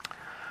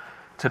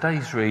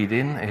Today's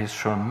reading is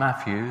from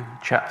Matthew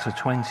chapter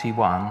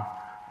 21,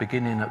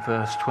 beginning at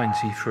verse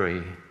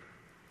 23.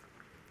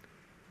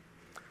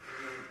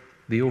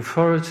 The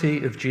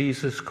authority of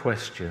Jesus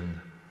questioned.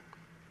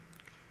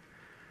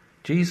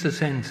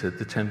 Jesus entered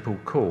the temple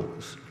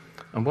courts,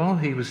 and while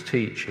he was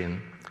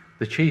teaching,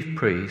 the chief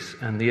priests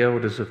and the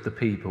elders of the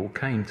people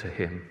came to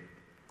him.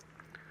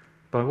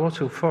 "By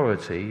what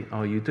authority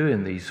are you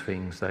doing these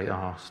things?" they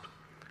asked.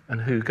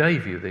 "And who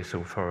gave you this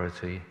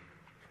authority?"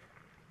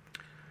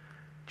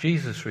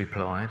 Jesus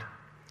replied,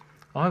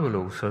 "I will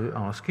also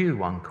ask you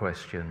one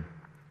question.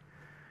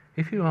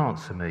 If you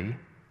answer me,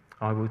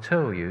 I will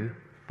tell you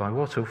by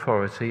what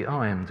authority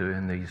I am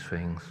doing these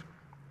things.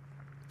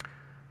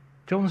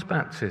 John's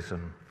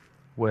baptism,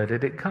 where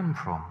did it come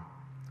from?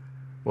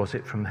 Was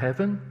it from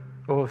heaven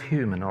or of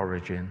human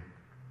origin?"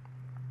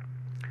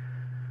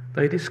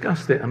 They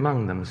discussed it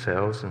among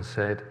themselves and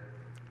said,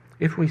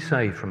 "If we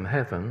say from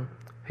heaven,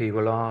 he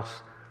will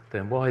ask,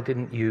 then why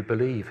didn't you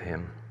believe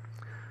him?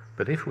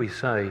 But if we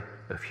say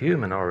of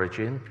human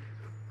origin,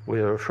 we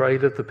are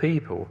afraid of the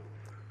people,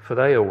 for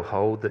they all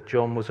hold that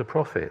John was a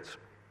prophet."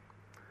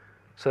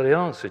 So they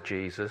answered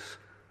Jesus,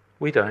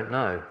 "We don't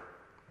know."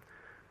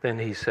 Then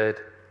he said,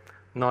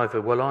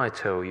 "Neither will I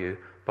tell you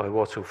by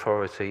what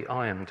authority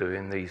I am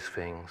doing these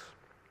things."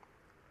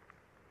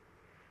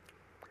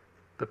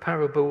 The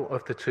parable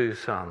of the two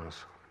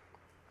sons.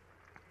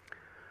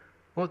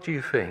 What do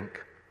you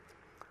think?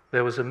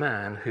 There was a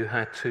man who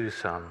had two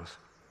sons.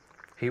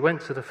 He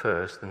went to the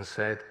first and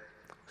said,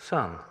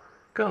 "Son,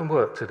 go and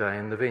work today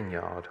in the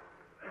vineyard."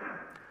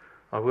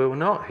 "I will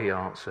not," he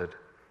answered.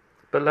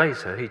 But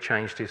later he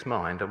changed his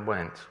mind and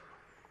went.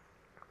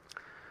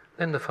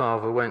 Then the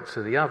father went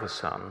to the other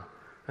son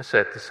and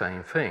said the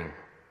same thing.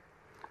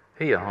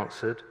 He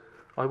answered,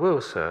 "I will,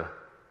 sir,"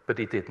 but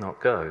he did not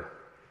go.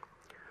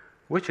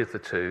 Which of the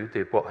two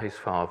did what his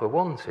father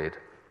wanted?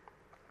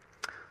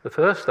 The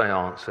first, they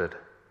answered.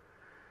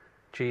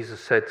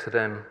 Jesus said to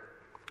them,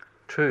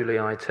 "Truly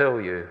I tell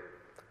you,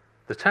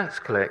 the tax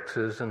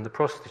collectors and the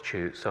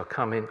prostitutes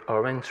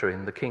are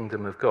entering the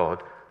kingdom of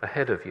God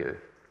ahead of you.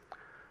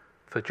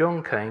 For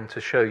John came to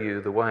show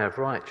you the way of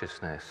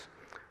righteousness,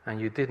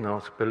 and you did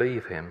not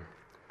believe him.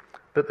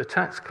 But the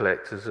tax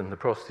collectors and the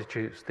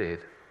prostitutes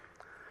did.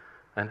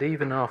 And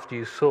even after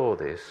you saw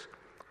this,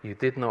 you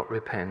did not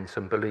repent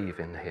and believe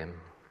in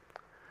him."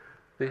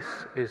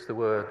 This is the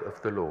word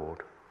of the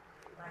Lord.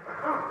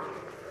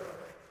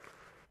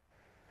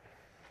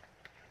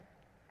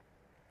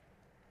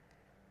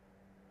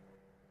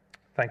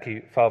 Thank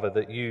you, Father,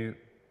 that you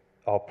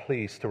are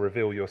pleased to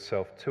reveal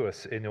yourself to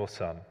us in your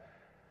Son.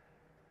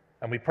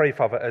 And we pray,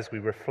 Father, as we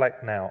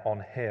reflect now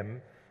on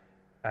him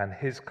and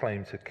his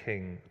claim to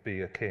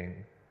be a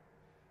king,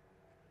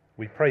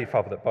 we pray,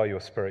 Father, that by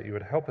your Spirit you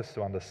would help us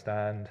to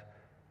understand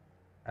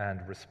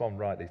and respond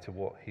rightly to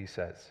what he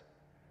says.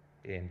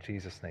 In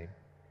Jesus' name,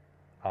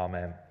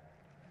 amen.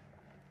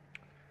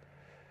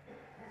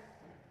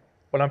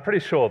 Well, I'm pretty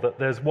sure that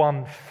there's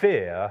one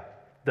fear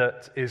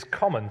that is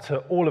common to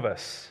all of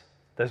us.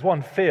 There's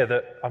one fear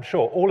that I'm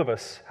sure all of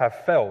us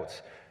have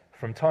felt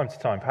from time to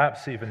time,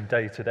 perhaps even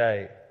day to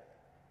day.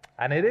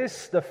 And it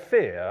is the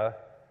fear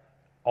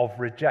of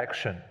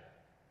rejection.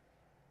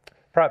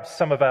 Perhaps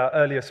some of our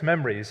earliest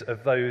memories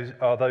of those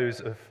are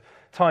those of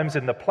times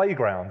in the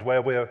playground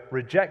where we're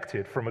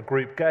rejected from a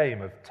group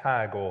game of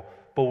tag or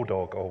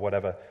bulldog or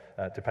whatever,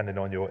 depending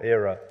on your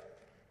era.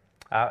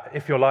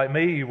 If you're like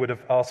me, you would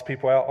have asked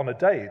people out on a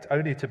date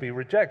only to be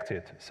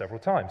rejected several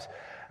times.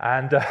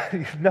 And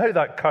you know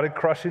that kind of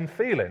crushing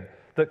feeling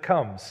that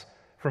comes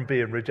from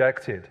being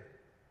rejected.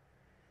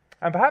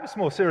 And perhaps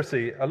more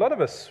seriously, a lot of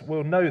us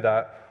will know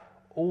that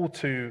all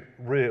too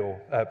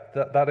real,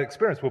 that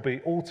experience will be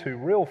all too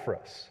real for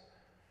us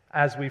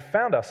as we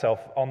found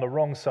ourselves on the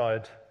wrong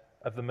side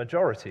of the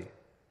majority.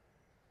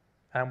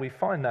 And we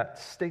find that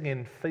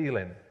stinging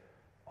feeling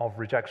of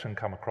rejection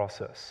come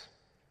across us.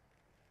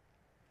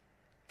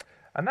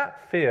 And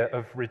that fear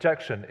of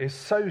rejection is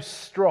so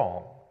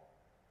strong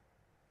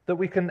that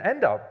we can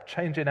end up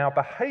changing our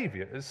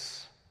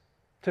behaviors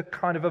to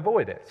kind of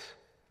avoid it.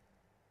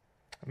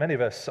 Many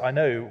of us, I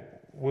know,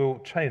 will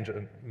change,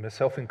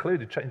 myself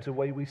included, change the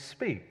way we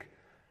speak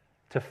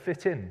to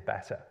fit in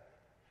better,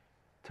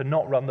 to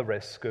not run the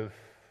risk of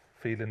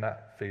feeling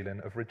that feeling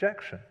of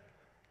rejection.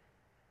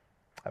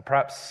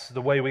 Perhaps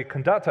the way we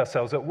conduct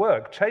ourselves at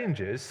work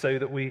changes so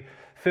that we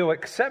feel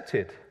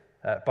accepted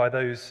by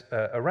those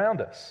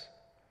around us.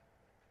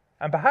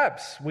 And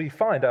perhaps we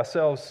find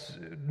ourselves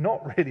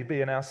not really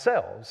being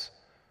ourselves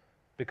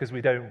because we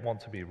don't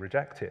want to be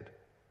rejected.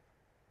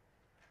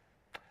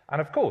 And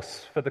of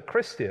course, for the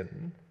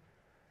Christian,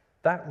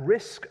 that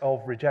risk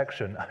of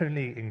rejection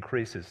only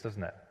increases,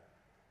 doesn't it?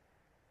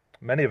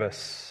 Many of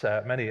us,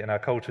 many in our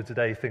culture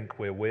today think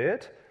we're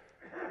weird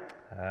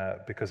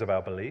because of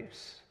our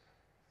beliefs.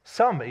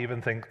 Some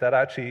even think that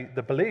actually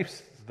the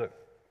beliefs that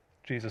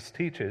Jesus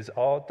teaches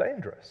are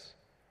dangerous.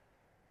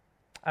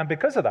 And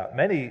because of that,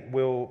 many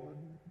will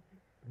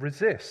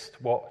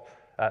resist what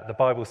the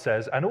Bible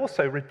says and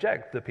also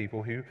reject the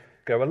people who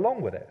go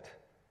along with it.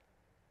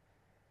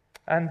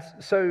 And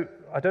so,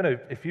 I don't know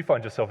if you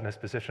find yourself in this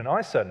position, I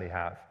certainly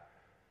have,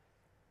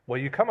 where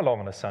you come along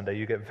on a Sunday,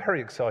 you get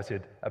very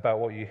excited about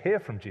what you hear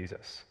from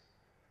Jesus.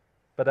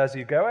 But as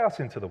you go out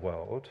into the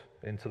world,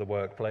 into the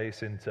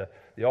workplace, into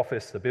the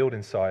office, the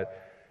building site,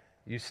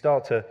 you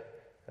start to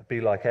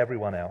be like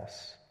everyone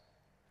else.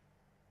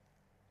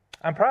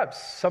 And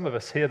perhaps some of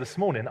us here this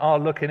morning are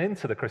looking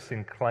into the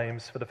Christian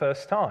claims for the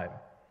first time,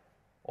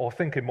 or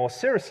thinking more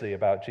seriously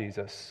about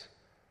Jesus.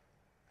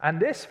 And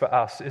this, for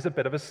us, is a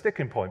bit of a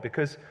sticking point,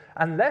 because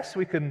unless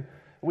we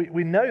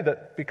know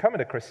that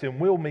becoming a Christian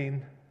will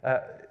mean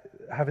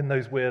having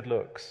those weird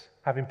looks,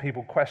 having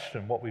people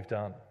question what we've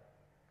done.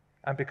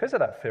 And because of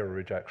that fear of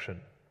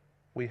rejection,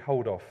 we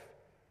hold off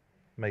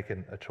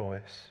making a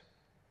choice.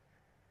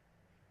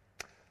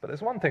 But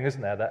there's one thing,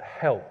 isn't there, that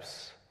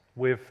helps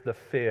with the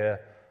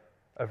fear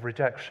of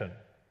rejection.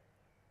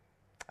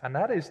 And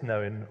that is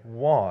knowing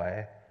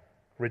why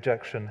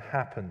rejection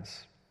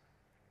happens.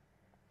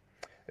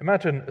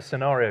 Imagine a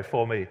scenario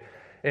for me.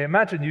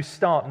 Imagine you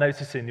start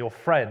noticing your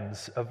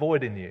friends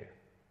avoiding you.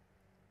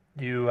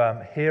 You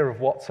hear of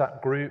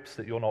WhatsApp groups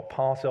that you're not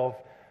part of.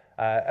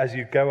 As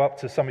you go up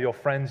to some of your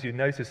friends, you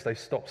notice they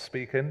stop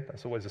speaking.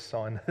 That's always a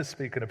sign they're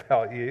speaking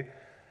about you.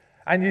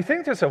 And you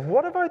think to yourself,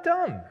 what have I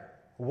done?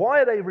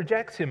 Why are they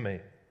rejecting me?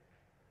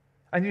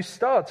 And you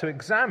start to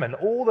examine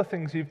all the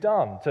things you've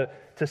done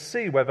to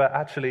see whether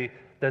actually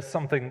there's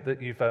something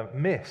that you've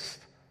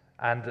missed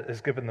and has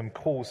given them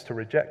cause to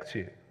reject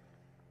you.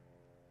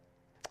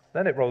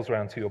 Then it rolls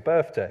around to your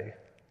birthday,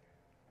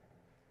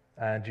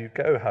 and you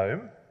go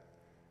home,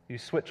 you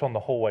switch on the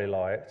hallway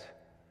light,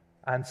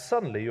 and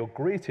suddenly you're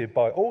greeted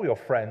by all your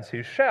friends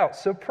who shout,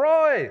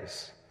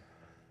 "Surprise!"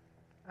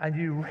 And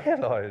you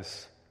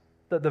realize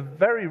that the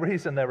very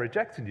reason they're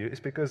rejecting you is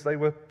because they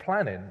were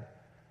planning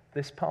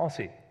this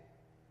party.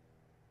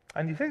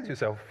 And you think to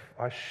yourself,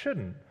 I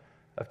shouldn't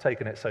have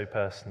taken it so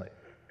personally.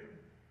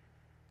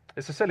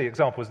 It's a silly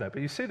example, isn't it?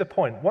 But you see the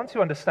point. Once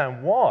you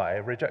understand why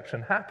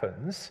rejection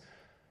happens,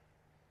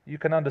 you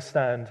can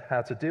understand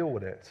how to deal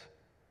with it.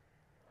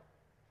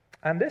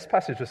 And this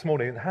passage this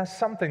morning has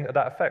something of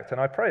that effect, and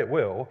I pray it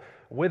will,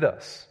 with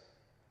us.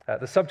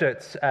 The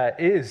subject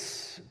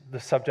is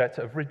the subject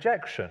of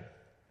rejection.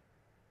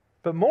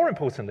 But more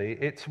importantly,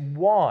 it's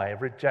why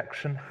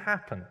rejection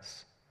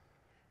happens.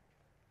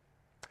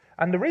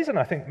 And the reason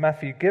I think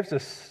Matthew gives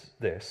us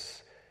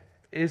this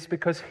is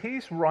because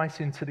he's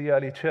writing to the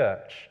early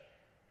church.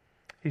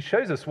 He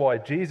shows us why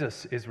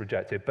Jesus is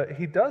rejected, but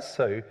he does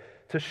so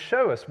to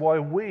show us why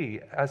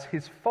we, as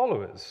his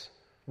followers,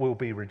 will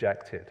be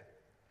rejected.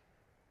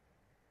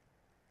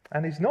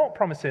 And he's not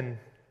promising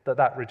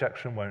that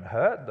rejection won't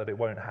hurt, that it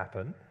won't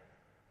happen,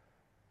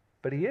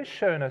 but he is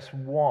showing us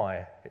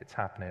why it's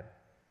happening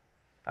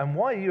and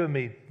why you and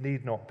me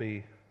need not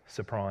be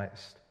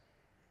surprised.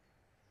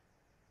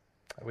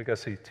 We go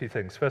see two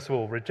things. First of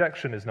all,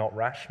 rejection is not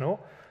rational,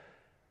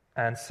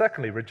 and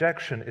secondly,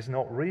 rejection is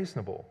not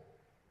reasonable.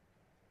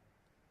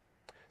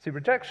 See,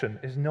 rejection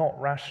is not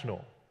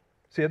rational.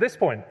 See, at this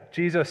point,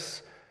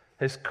 Jesus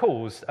has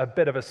caused a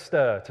bit of a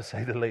stir, to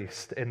say the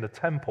least, in the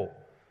temple.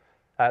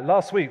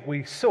 Last week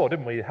we saw,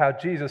 didn't we, how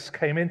Jesus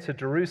came into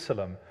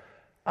Jerusalem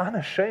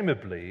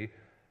unashamedly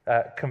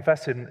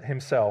confessing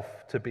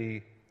himself to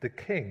be the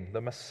king,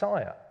 the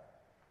Messiah.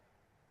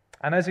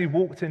 And as he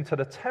walked into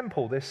the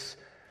temple, this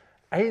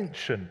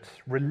ancient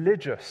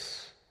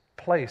religious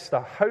place,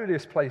 the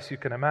holiest place you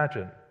can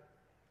imagine,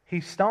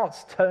 he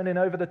starts turning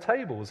over the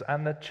tables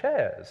and the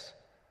chairs,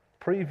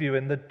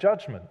 previewing the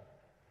judgment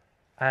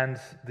and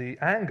the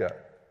anger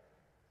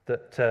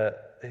that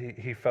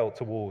he felt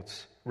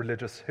towards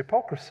religious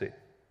hypocrisy.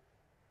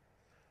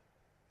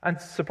 And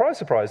surprise,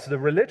 surprise, the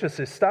religious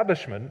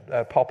establishment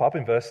pop up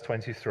in verse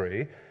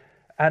 23,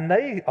 and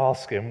they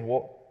ask him,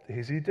 what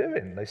is he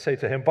doing? They say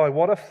to him, by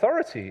what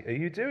authority are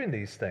you doing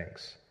these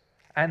things?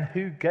 And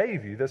who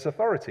gave you this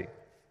authority?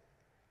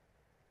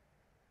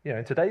 You know,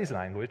 in today's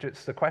language,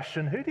 it's the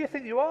question, who do you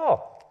think you are?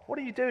 What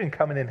are you doing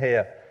coming in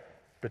here,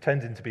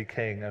 pretending to be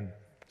king and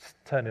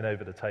turning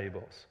over the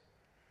tables?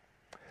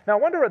 Now,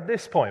 I wonder at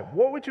this point,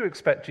 what would you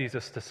expect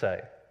Jesus to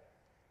say?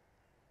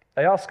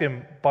 They ask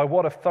him, by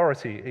what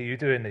authority are you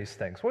doing these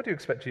things? What do you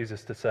expect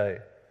Jesus to say?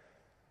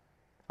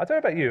 I don't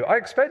know about you. I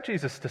expect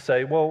Jesus to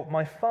say, well,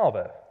 my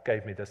Father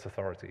gave me this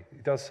authority.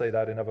 He does say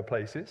that in other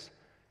places.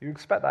 You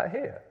expect that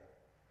here.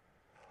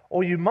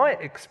 Or you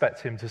might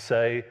expect him to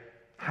say,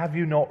 have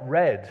you not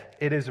read,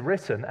 it is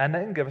written, and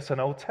then give us an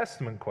Old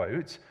Testament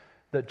quote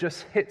that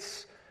just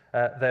hits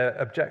their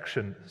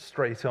objection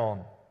straight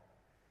on.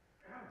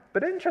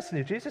 But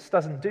interestingly, Jesus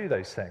doesn't do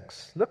those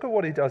things. Look at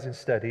what he does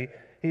instead.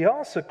 He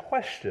asks a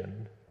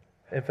question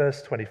in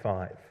verse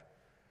 25.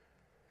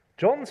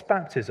 John's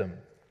baptism,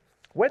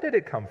 where did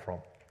it come from?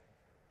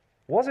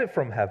 Was it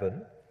from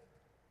heaven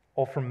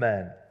or from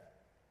men?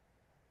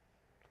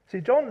 See,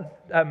 John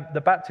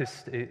the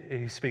Baptist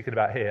he's speaking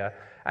about here,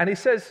 and he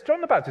says, John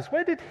the Baptist,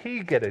 where did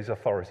he get his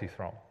authority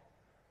from?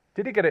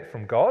 Did he get it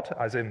from God?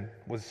 As in,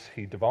 was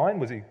he divine?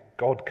 Was he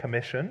God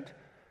commissioned?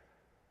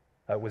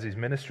 Was his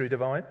ministry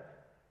divine?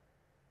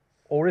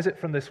 Or is it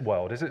from this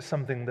world? Is it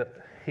something that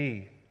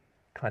he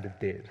kind of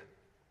did?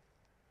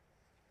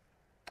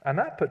 And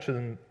that puts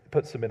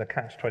them in a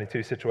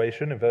catch-22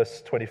 situation. In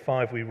verse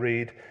 25 we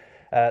read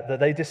that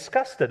they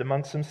discussed it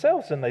amongst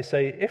themselves, and they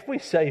say, if we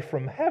say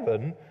from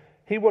heaven,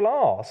 he will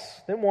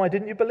ask, then why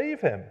didn't you believe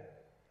him?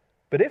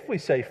 But if we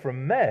say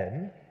from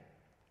men,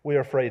 we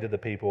are afraid of the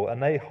people,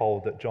 and they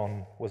hold that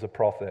John was a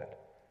prophet.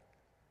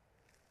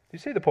 Do you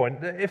see the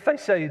point? If they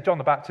say John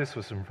the Baptist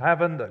was from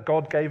heaven, that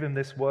God gave him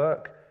this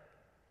work,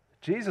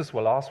 Jesus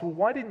will ask, well,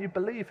 why didn't you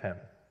believe him?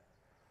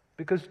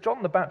 Because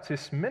John the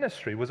Baptist's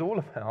ministry was all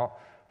about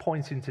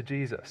pointing to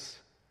Jesus.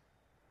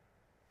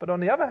 But on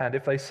the other hand,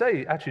 if they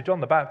say, actually, John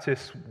the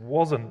Baptist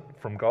wasn't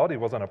from God, he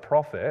wasn't a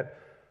prophet,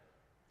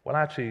 well,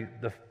 actually,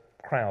 the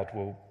crowd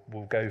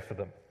will go for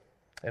them.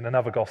 In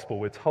another gospel,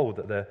 we're told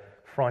that they're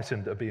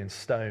frightened of being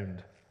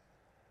stoned.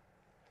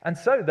 And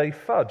so they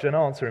fudge an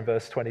answer in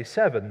verse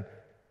 27.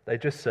 They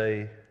just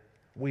say,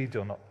 we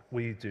do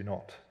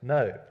not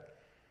know.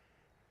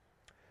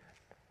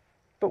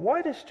 But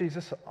why does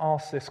Jesus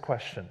ask this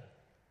question?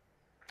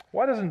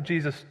 Why doesn't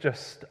Jesus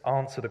just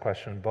answer the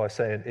question by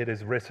saying, it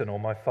is written, or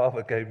my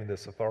Father gave me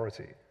this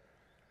authority?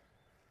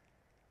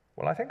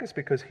 Well, I think it's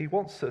because he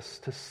wants us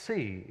to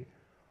see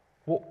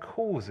what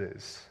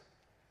causes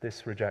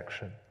this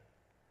rejection.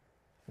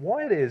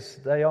 Why it is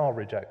they are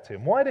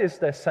rejecting. Why it is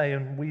they're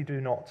saying, we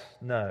do not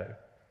know.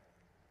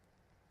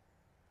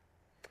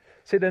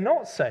 See, they're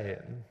not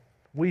saying,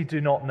 we do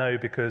not know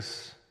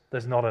because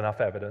there's not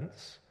enough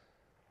evidence,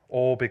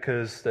 or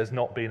because there's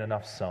not been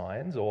enough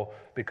signs, or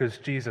because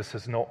Jesus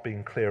has not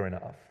been clear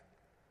enough.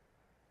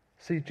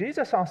 See,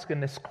 Jesus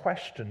asking this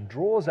question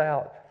draws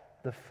out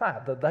the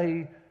fact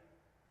that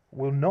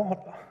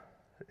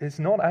it's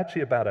not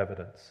actually about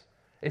evidence.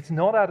 It's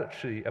not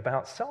actually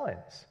about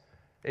science.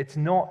 It's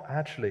not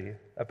actually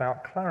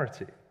about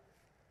clarity.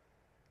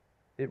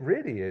 It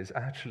really is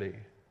actually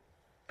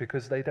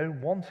because they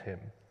don't want him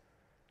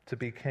to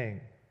be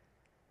king.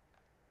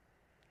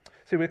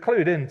 See, we're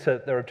clued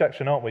into their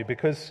objection, aren't we?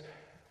 Because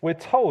we're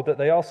told that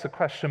they ask the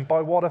question,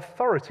 by what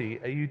authority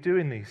are you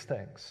doing these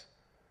things?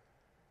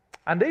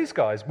 And these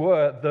guys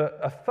were the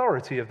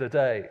authority of the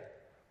day.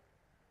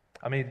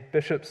 I mean,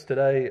 bishops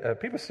today,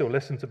 people still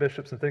listen to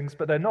bishops and things,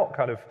 but they're not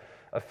kind of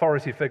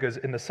authority figures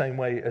in the same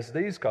way as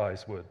these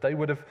guys would. They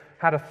would have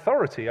had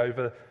authority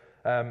over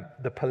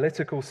the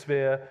political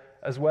sphere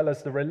as well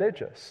as the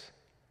religious.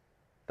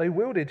 They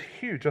wielded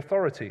huge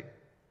authority.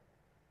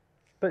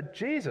 But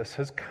Jesus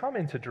has come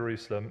into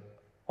Jerusalem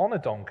on a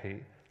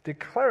donkey,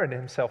 declaring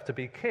himself to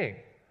be king.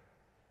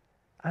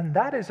 And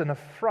that is an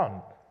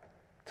affront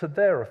to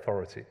their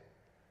authority.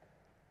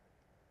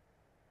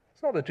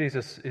 It's not that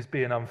Jesus is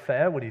being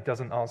unfair when he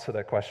doesn't answer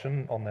their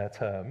question on their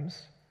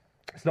terms.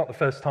 It's not the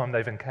first time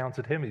they've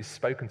encountered him. He's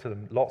spoken to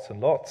them lots and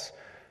lots.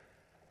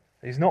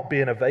 He's not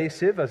being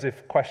evasive as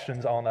if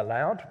questions aren't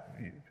allowed.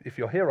 If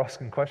you're here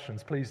asking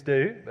questions, please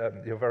do.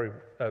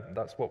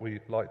 That's what we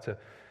like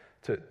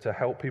to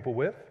help people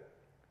with.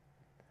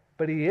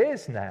 But he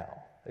is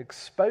now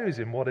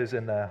exposing what is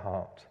in their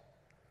heart.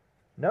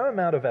 No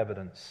amount of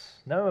evidence,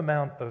 no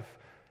amount of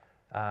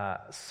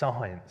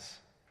signs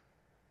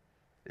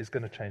is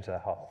going to change their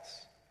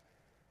hearts.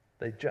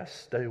 They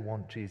just don't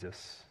want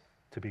Jesus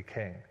to be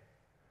king.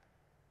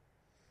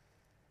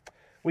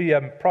 We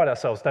pride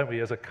ourselves, don't we,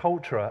 as a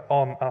culture,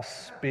 on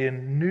us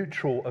being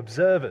neutral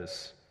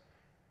observers.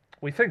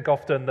 We think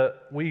often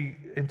that we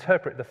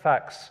interpret the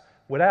facts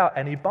without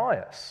any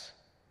bias.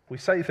 We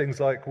say things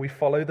like, we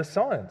follow the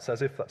science,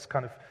 as if that's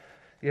kind of,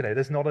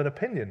 there's not an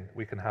opinion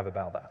we can have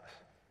about that.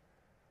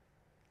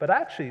 But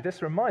actually,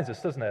 this reminds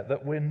us, doesn't it,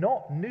 that we're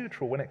not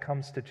neutral when it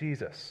comes to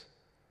Jesus.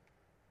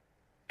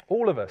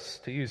 All of us,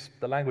 to use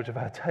the language of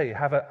our day,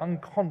 have an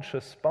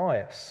unconscious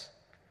bias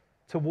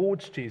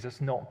towards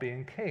Jesus not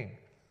being king.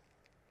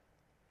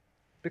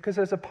 Because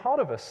there's a part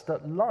of us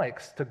that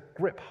likes to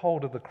grip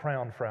hold of the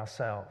crown for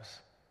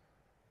ourselves,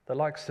 that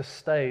likes to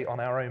stay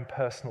on our own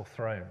personal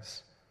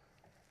thrones.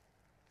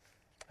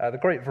 The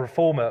great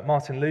reformer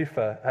Martin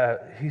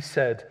Luther, he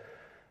said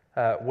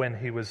when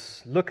he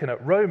was looking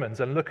at Romans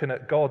and looking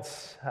at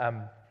God's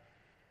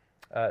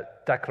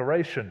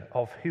declaration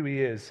of who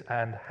he is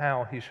and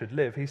how he should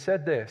live, he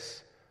said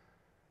this: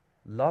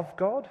 love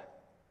God?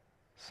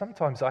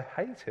 Sometimes I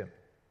hate him.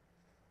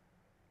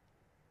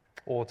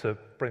 Or to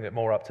bring it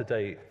more up to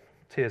date,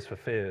 Tears for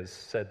Fears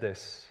said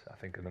this, I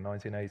think in the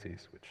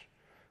 1980s, which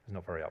is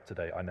not very up to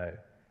date, I know.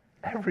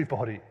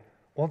 Everybody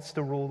wants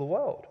to rule the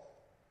world.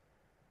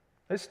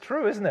 It's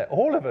true, isn't it?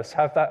 All of us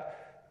have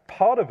that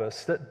part of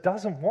us that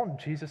doesn't want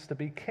Jesus to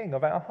be king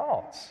of our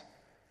hearts,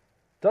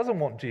 doesn't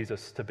want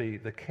Jesus to be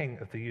the king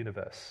of the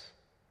universe,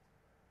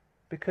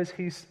 because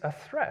he's a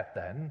threat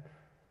then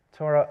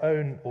to our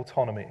own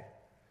autonomy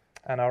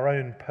and our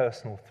own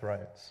personal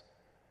thrones.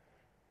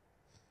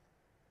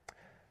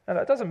 And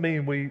that doesn't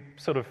mean we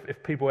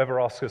if people ever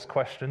ask us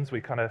questions,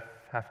 we kind of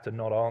have to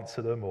not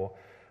answer them, or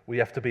we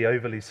have to be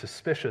overly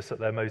suspicious at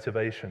their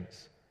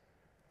motivations.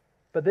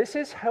 But this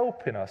is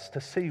helping us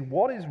to see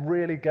what is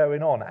really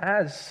going on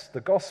as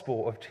the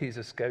gospel of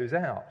Jesus goes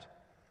out.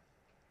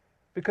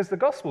 Because the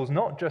gospel is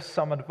not just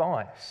some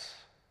advice.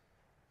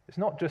 It's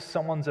not just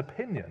someone's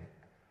opinion.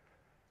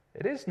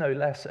 It is no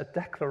less a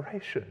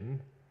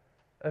declaration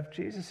of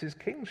Jesus'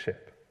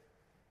 kingship.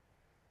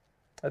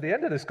 At the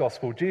end of this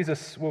gospel,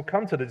 Jesus will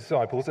come to the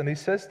disciples and he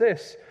says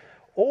this: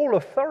 all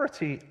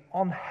authority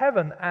on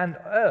heaven and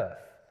earth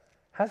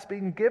has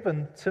been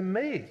given to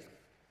me.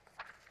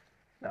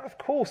 Now, of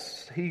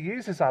course, he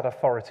uses that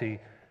authority,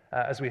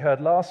 as we heard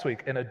last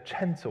week, in a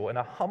gentle, in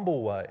a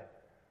humble way.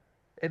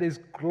 It is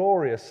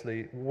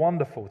gloriously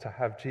wonderful to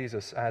have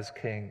Jesus as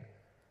king.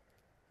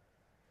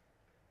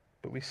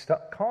 But we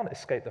can't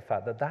escape the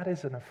fact that that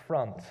is an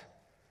affront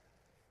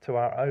to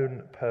our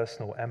own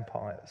personal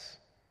empires.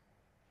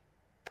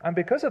 And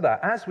because of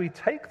that, as we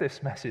take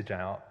this message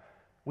out,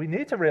 we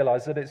need to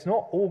realize that it's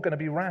not all going to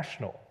be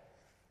rational.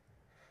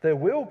 There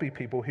will be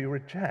people who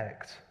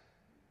reject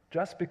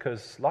just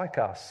because, like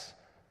us,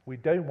 we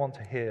don't want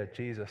to hear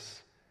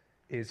Jesus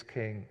is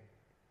king.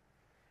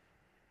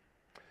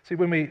 See,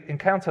 when we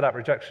encounter that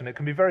rejection, it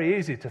can be very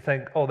easy to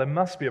think, oh, there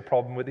must be a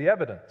problem with the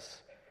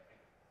evidence.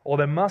 Or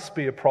there must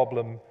be a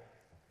problem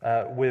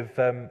with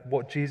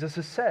what Jesus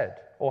has said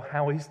or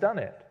how he's done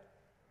it.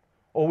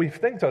 Or we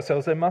think to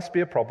ourselves, there must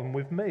be a problem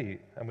with me,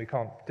 and we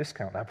can't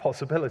discount that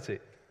possibility.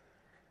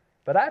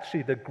 But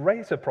actually, the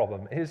greater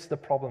problem is the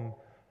problem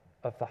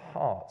of the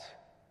heart.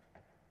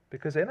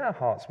 Because in our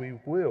hearts, we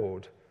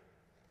wield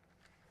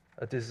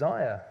a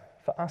desire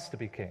for us to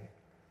be king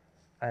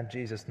and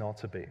Jesus not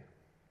to be.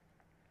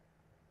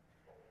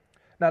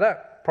 Now,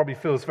 that probably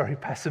feels very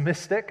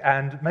pessimistic,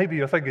 and maybe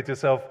you're thinking to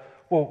yourself,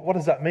 well, what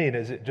does that mean?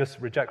 Is it just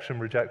rejection,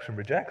 rejection,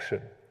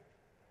 rejection?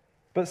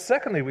 But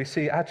secondly, we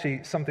see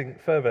actually something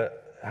further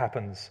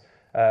happens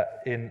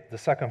in the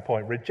second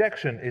point.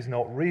 Rejection is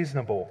not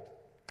reasonable.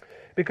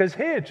 Because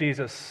here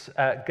Jesus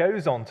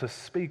goes on to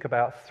speak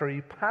about three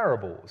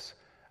parables.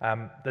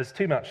 There's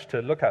too much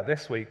to look at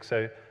this week,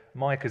 so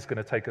Mike is going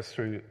to take us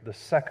through the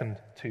second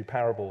two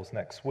parables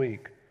next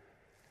week.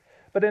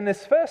 But in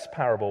this first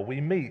parable, we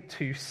meet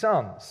two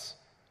sons.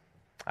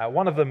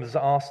 One of them is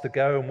asked to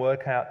go and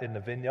work out in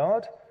the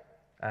vineyard,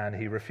 and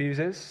he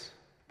refuses,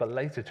 but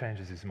later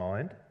changes his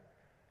mind.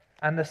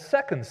 And the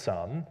second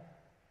son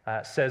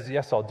says,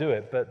 yes, I'll do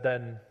it, but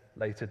then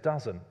later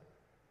doesn't.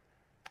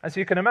 As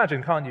you can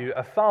imagine, can't you,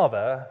 a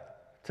father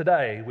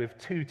today with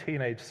two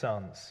teenage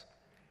sons.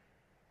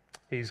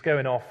 He's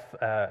going off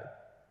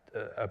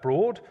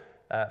abroad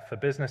for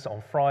business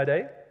on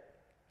Friday,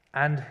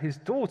 and his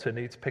daughter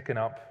needs picking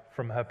up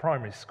from her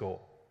primary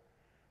school.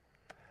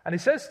 And he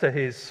says to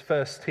his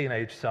first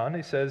teenage son,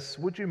 he says,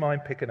 would you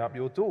mind picking up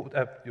your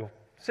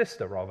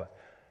sister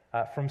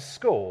from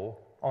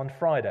school on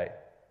Friday?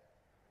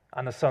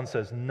 And the son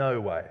says, no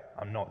way,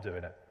 I'm not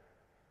doing it.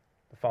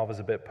 The father's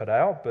a bit put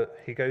out, but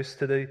he goes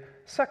to the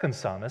second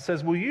son and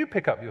says, will you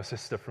pick up your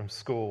sister from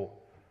school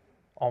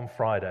on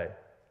Friday?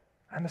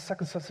 And the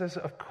second son says,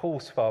 of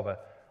course, Father,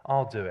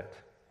 I'll do it.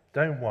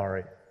 Don't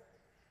worry.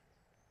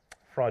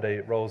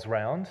 Friday rolls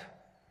round,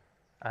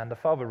 and the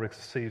father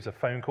receives a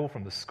phone call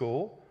from the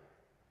school,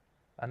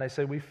 and they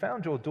say, we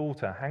found your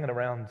daughter hanging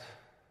around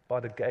by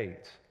the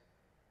gate.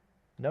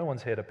 No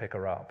one's here to pick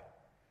her up.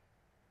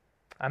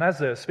 And as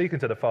they're speaking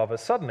to the father,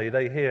 suddenly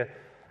they hear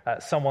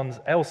someone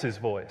else's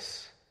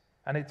voice.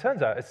 And it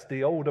turns out it's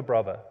the older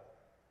brother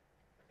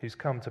who's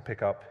come to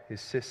pick up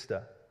his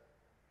sister.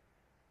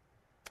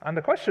 And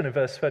the question in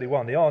verse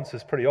 31, the answer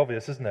is pretty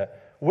obvious, isn't it?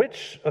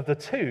 Which of the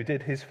two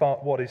did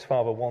what his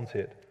father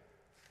wanted?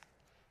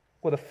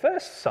 Well, the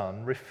first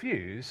son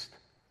refused,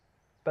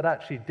 but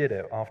actually did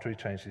it after he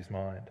changed his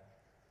mind.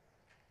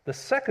 The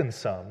second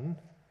son,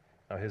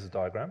 here's a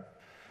diagram,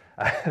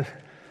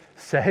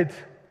 said,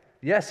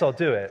 yes, I'll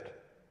do it,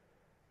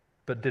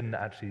 but didn't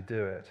actually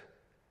do it.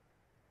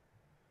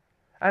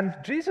 And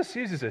Jesus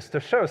uses this to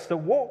show us that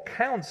what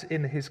counts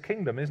in his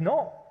kingdom is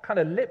not kind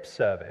of lip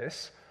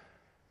service,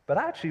 but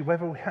actually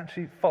whether we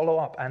actually follow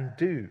up and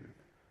do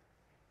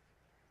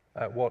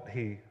what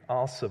he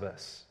asks of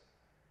us.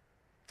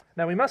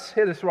 Now, we must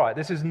hear this right.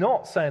 This is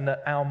not saying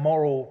that our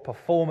moral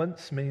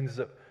performance means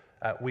that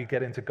we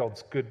get into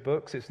God's good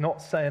books. It's not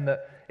saying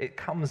that it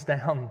comes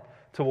down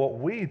to what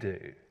we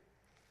do.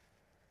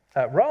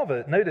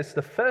 Rather, notice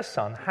the first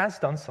son has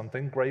done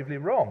something gravely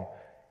wrong.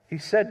 He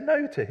said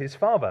no to his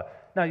father.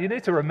 Now, you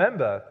need to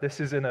remember this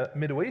is in a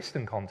Middle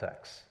Eastern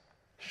context.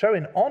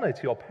 Showing honor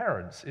to your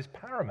parents is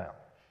paramount.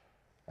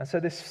 And so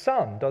this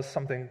son does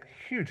something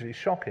hugely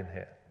shocking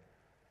here.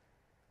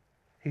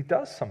 He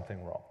does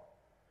something wrong,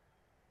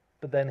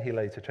 but then he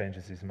later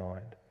changes his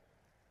mind.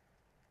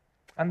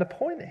 And the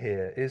point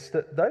here is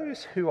that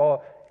those who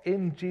are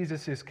in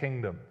Jesus'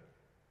 kingdom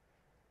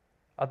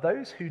are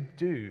those who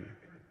do,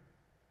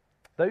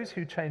 those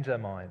who change their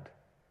mind,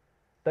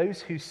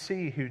 those who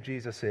see who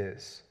Jesus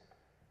is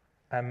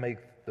and make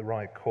the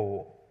right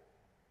call.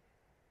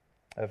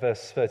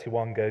 Verse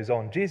 31 goes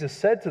on. Jesus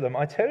said to them,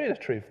 I tell you the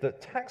truth,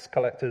 that tax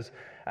collectors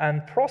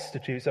and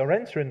prostitutes are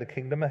entering the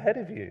kingdom ahead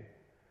of you.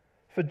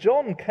 For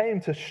John came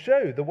to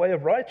show the way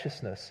of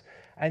righteousness,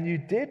 and you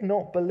did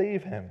not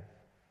believe him.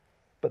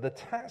 But the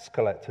tax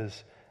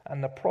collectors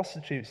and the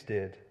prostitutes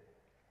did.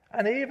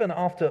 And even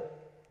after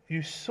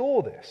you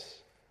saw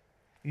this,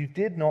 you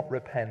did not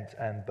repent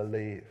and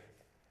believe.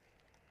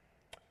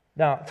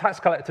 Now, tax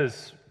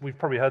collectors, we've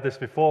probably heard this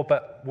before,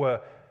 but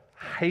were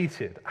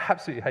hated,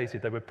 absolutely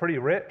hated. They were pretty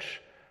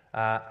rich,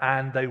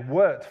 and they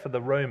worked for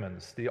the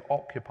Romans, the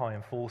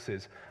occupying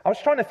forces. I was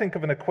trying to think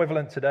of an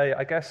equivalent today,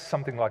 I guess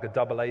something like a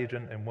double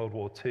agent in World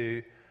War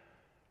II,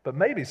 but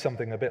maybe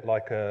something a bit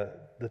like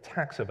the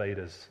tax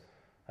evaders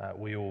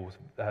we all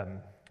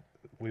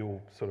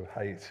sort of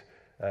hate,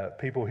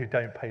 people who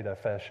don't pay their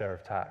fair share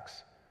of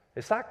tax.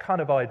 It's that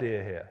kind of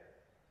idea here.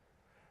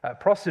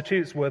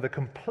 Prostitutes were the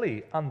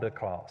complete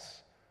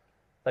underclass.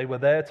 They were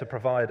there to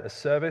provide a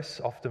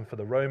service, often for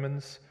the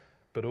Romans,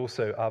 but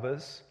also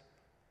others.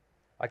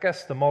 I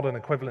guess the modern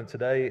equivalent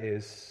today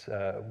is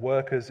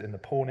workers in the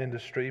porn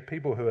industry,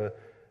 people who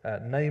are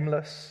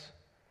nameless,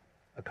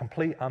 a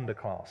complete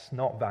underclass,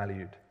 not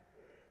valued.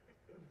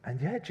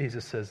 And yet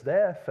Jesus says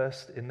they're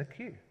first in the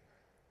queue.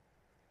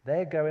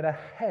 They're going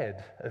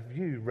ahead of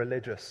you,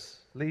 religious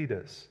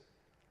leaders.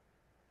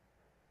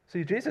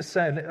 See, Jesus is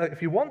saying,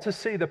 if you want to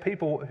see the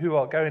people who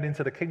are going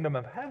into the kingdom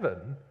of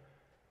heaven,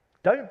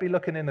 don't be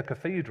looking in the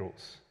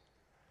cathedrals.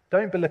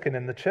 Don't be looking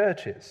in the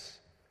churches.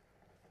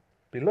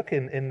 Be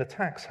looking in the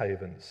tax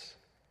havens,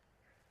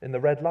 in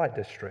the red light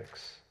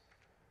districts.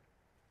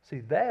 See,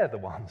 they're the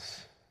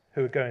ones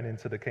who are going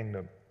into the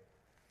kingdom.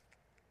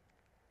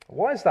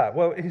 Why is that?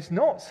 Well, he's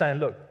not saying,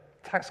 look,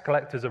 tax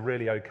collectors are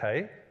really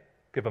okay.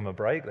 Give them a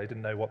break. They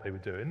didn't know what they were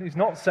doing. He's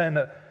not saying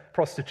that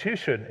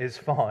prostitution is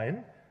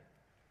fine.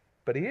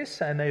 But he is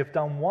saying they have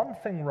done one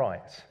thing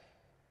right.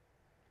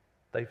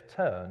 They've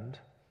turned,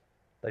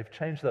 they've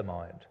changed their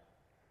mind,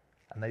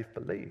 and they've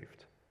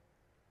believed.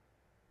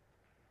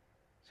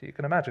 So you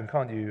can imagine,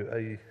 can't you,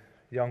 a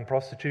young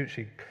prostitute,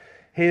 she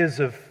hears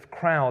of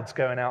crowds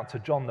going out to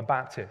John the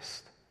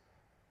Baptist,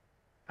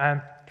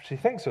 and she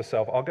thinks to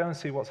herself, I'll go and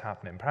see what's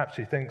happening. Perhaps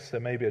she thinks there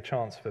may be a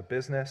chance for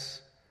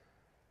business,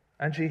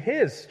 and she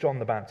hears John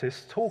the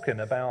Baptist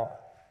talking about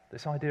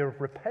this idea of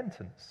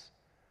repentance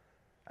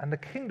and the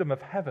kingdom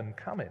of heaven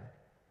coming.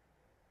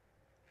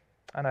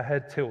 And her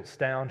head tilts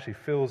down. She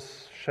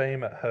feels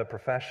shame at her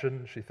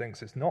profession. She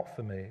thinks it's not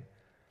for me.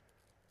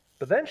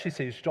 But then she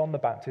sees John the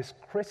Baptist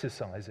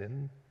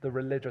criticizing the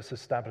religious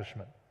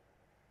establishment.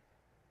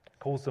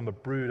 Calls them a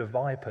brood of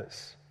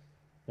vipers,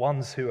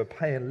 ones who are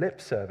paying lip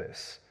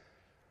service,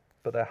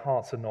 but their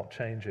hearts are not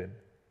changing.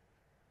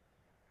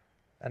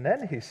 And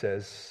then he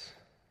says,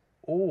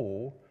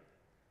 all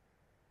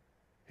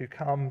who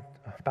come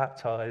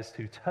baptized,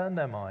 who turn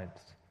their minds,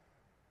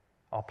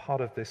 are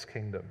part of this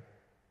kingdom.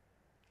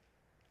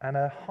 And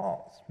her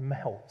heart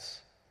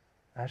melts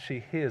as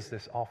she hears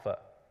this offer.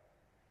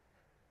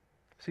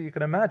 So you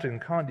can imagine,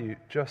 can't you,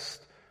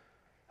 just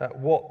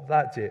what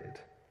that did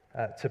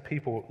to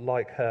people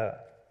like her.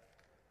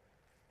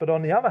 But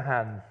on the other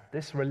hand,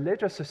 this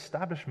religious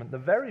establishment, the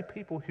very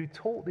people who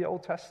taught the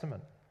Old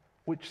Testament,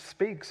 which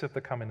speaks of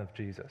the coming of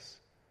Jesus,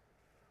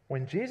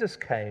 when Jesus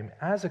came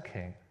as a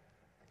king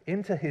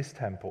into his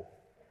temple,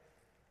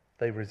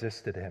 they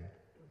resisted him.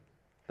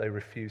 They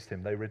refused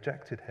him. They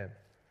rejected him.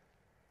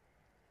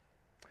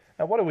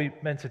 Now, what are we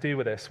meant to do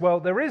with this? Well,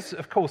 there is,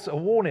 of course, a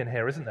warning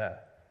here, isn't there,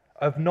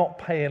 of not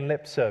paying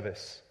lip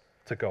service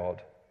to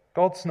God.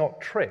 God's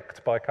not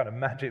tricked by kind of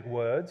magic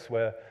words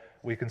where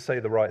we can say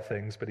the right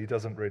things, but he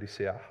doesn't really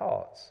see our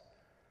hearts.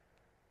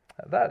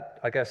 That,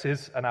 I guess,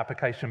 is an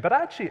application. But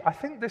actually, I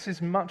think this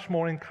is much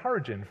more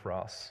encouraging for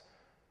us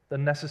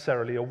than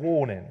necessarily a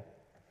warning.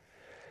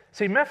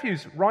 See,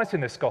 Matthew's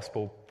writing this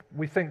gospel,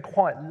 we think,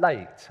 quite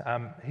late.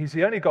 He's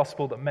the only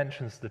gospel that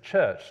mentions the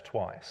church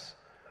twice.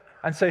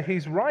 And so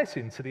he's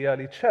writing to the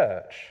early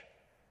church.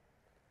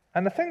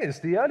 And the thing is,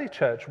 the early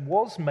church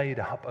was made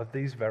up of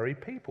these very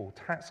people,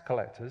 tax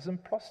collectors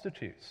and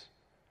prostitutes,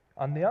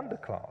 and the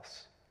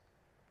underclass.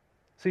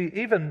 See,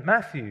 even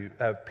Matthew,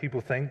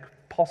 people think,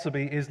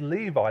 possibly is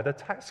Levi, the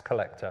tax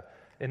collector,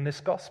 in this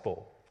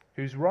gospel,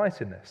 who's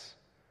writing this.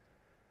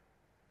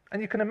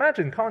 And you can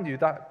imagine, can't you,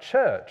 that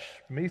church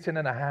meeting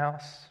in a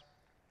house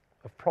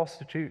of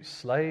prostitutes,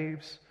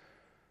 slaves,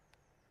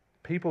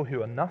 people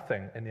who are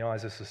nothing in the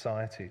eyes of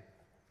society.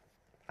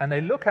 And they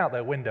look out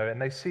their window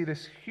and they see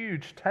this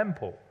huge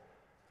temple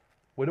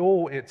with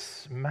all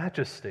its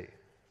majesty,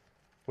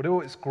 with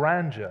all its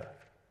grandeur,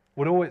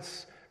 with all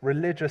its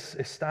religious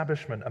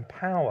establishment and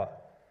power.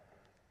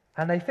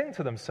 And they think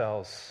to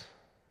themselves,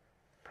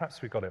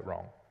 perhaps we got it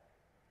wrong.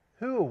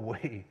 Who are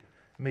we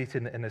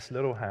meeting in this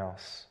little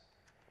house?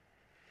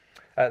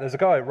 There's a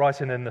guy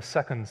writing in the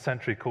 2nd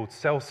century called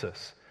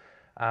Celsus,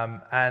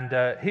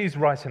 and he's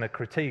writing a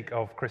critique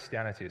of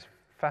Christianity. It's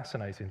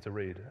fascinating to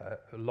read.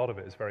 A lot of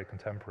it is very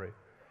contemporary.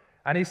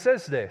 And he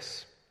says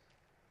this: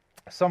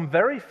 some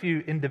very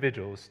few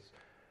individuals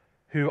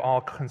who are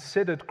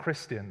considered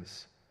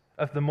Christians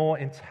of the more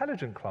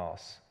intelligent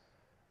class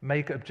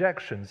make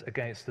objections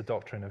against the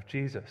doctrine of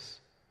Jesus.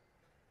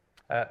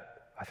 I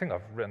think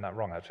I've written that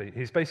wrong, actually.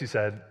 He's basically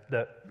said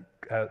that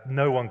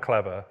no one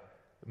clever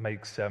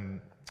makes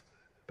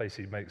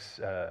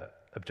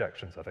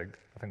objections, I think.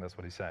 I think that's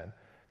what he's saying.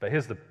 But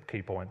here's the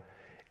key point.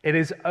 It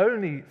is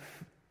only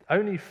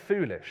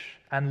foolish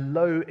and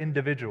low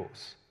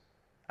individuals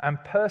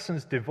and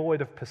persons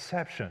devoid of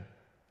perception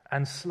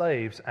and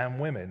slaves and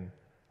women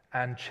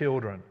and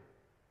children.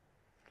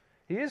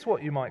 He is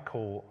what you might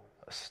call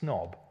a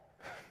snob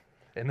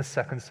in the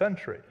 2nd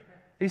century.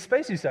 He's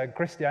basically saying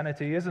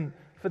Christianity isn't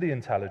for the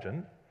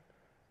intelligent,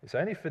 it's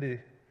only for the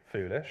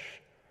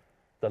foolish,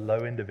 the low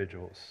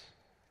individuals,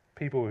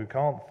 people who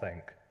can't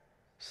think,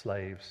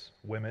 slaves,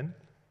 women,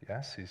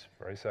 yes, he's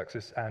very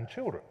sexist, and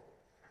children.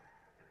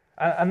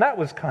 And that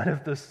was kind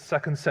of the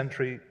 2nd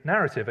century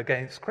narrative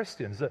against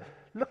Christians, that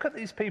look at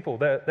these people,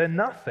 they're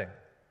nothing.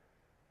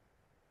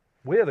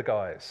 We're the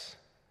guys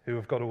who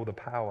have got all the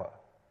power.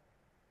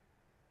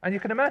 And you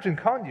can imagine,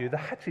 can't you,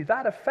 that actually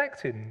that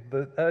affected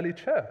the early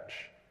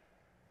church.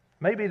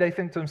 Maybe they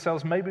think to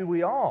themselves, maybe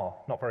we are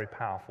not very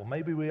powerful,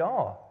 maybe we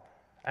are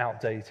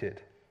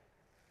outdated.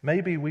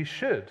 Maybe we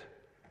should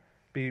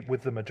be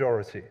with the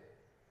majority.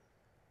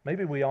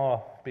 Maybe we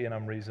are being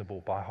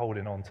unreasonable by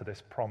holding on to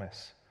this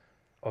promise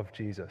of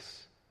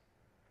Jesus.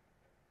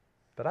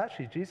 But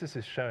actually, Jesus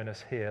is showing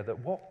us here that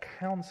what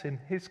counts in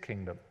his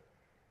kingdom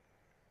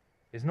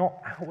is not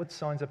outward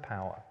signs of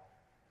power,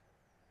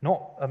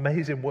 not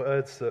amazing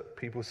words that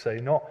people say,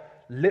 not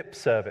lip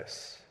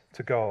service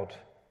to God,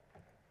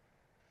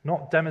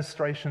 not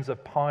demonstrations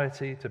of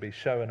piety to be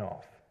shown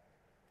off,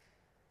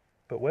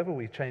 but whether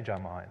we change our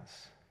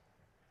minds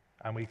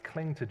and we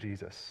cling to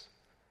Jesus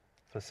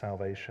for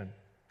salvation.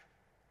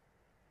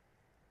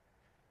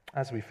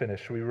 As we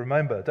finish, we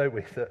remember, don't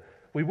we, that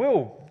we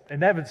will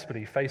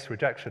inevitably face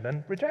rejection,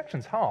 and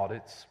rejection's hard,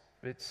 it's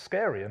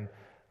scary, and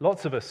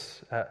lots of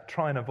us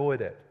try and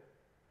avoid it.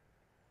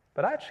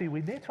 But actually,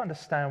 we need to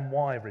understand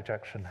why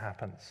rejection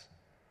happens.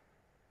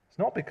 It's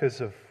not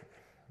because of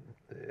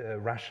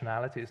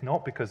rationality, it's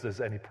not because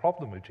there's any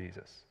problem with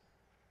Jesus,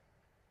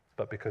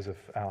 but because of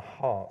our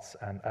hearts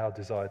and our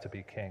desire to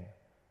be king.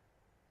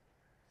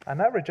 And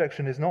that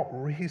rejection is not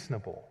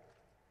reasonable.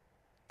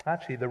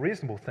 Actually, the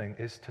reasonable thing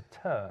is to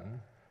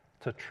turn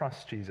to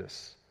trust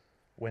Jesus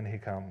when he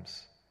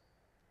comes.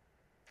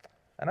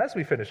 And as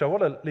we finish, I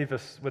want to leave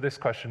us with this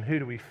question: who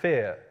do we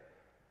fear?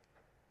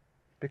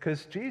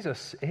 Because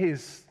Jesus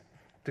is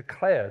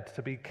declared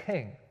to be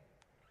king,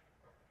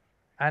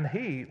 and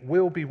he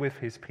will be with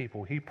his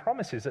people. He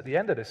promises at the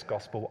end of this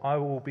gospel, I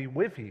will be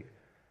with you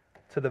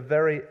to the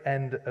very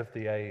end of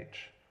the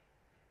age.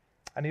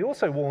 And he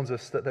also warns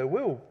us that there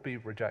will be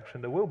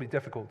rejection, there will be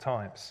difficult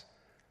times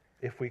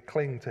if we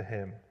cling to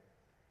him.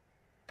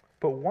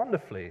 But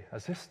wonderfully,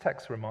 as this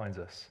text reminds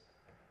us,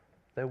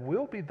 there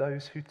will be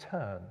those who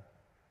turn.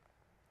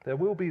 There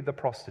will be the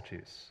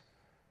prostitutes.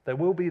 There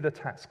will be the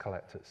tax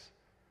collectors.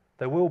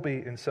 There will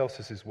be, in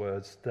Celsus's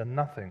words, the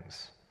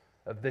nothings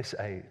of this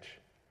age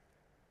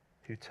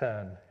who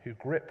turn, who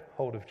grip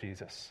hold of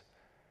Jesus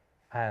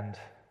and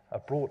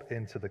are brought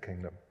into the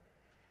kingdom.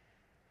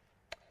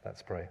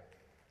 Let's pray.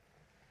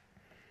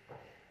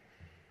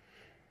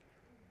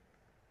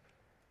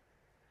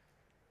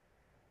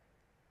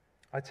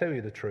 I tell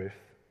you the truth,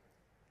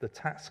 the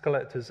tax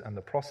collectors and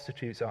the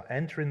prostitutes are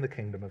entering the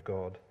kingdom of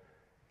God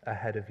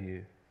ahead of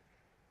you.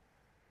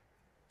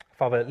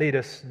 Father, lead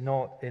us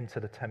not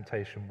into the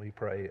temptation, we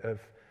pray, of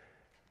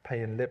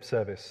paying lip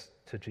service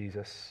to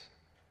Jesus.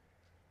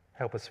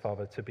 Help us,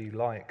 Father, to be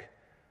like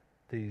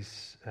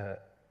these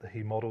that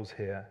he models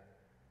here,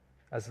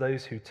 as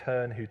those who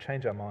turn, who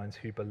change our minds,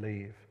 who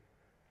believe.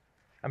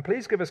 And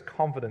please give us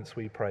confidence,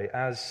 we pray,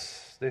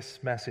 as this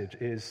message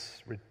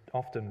is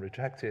often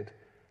rejected.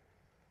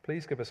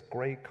 Please give us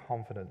great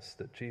confidence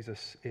that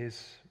Jesus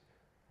is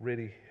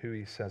really who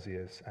he says he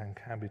is and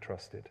can be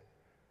trusted.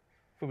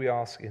 For we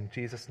ask in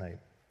Jesus' name,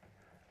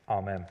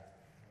 amen.